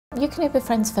Eukanuba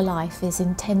Friends for Life is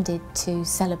intended to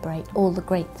celebrate all the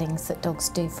great things that dogs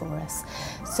do for us.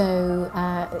 So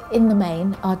in the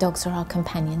main, our dogs are our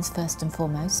companions first and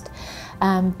foremost,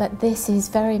 but this is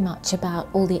very much about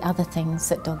all the other things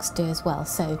that dogs do as well.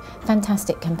 So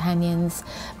fantastic companions,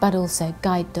 but also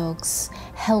guide dogs,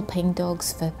 helping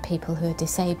dogs for people who are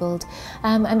disabled,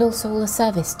 and also all the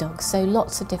service dogs. So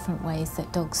lots of different ways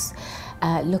that dogs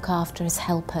look after us,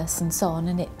 help us and so on,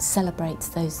 and it celebrates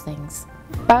those things.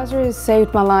 Bowser has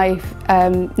saved my life,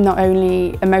 not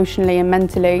only emotionally and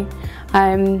mentally,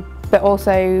 but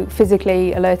also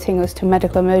physically, alerting us to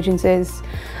medical emergencies,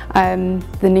 the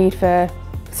need for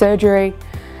surgery,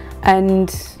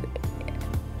 and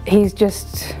he's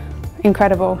just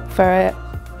incredible for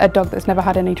a dog that's never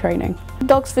had any training.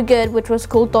 Dogs for Good, which was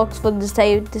called Dogs for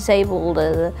the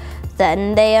Disabled,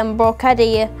 then they brought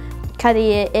Caddy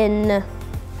in,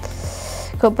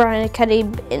 got Brian and Caddy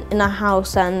in a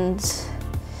house, and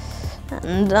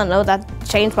I know that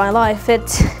changed my life. It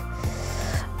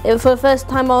for the first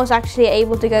time I was actually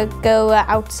able to go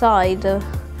outside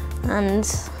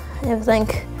and everything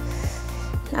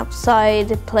outside,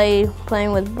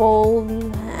 playing with ball.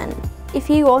 And if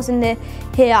he wasn't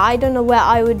here, I don't know where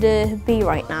I would be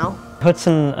right now.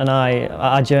 Hudson and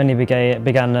our journey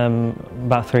began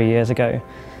about 3 years ago,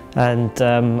 and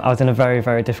I was in a very,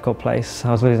 very difficult place.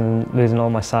 I was losing all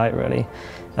my sight really.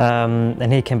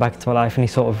 And he came back into my life and he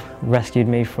sort of rescued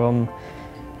me from,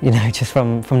 just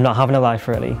from not having a life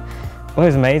really. Well, it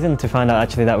was amazing to find out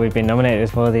actually that we'd been nominated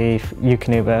for the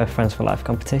Eukanuba Friends for Life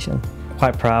competition.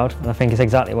 Quite proud, and I think it's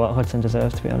exactly what Hudson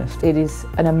deserves, to be honest. It is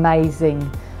an amazing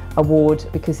award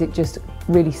because it just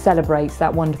really celebrates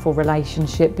that wonderful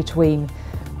relationship between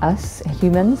us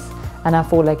humans and our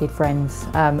four-legged friends,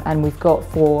 and we've got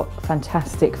 4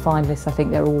 fantastic finalists. I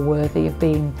think they're all worthy of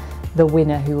being the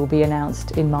winner, who will be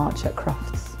announced in March at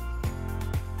Crufts.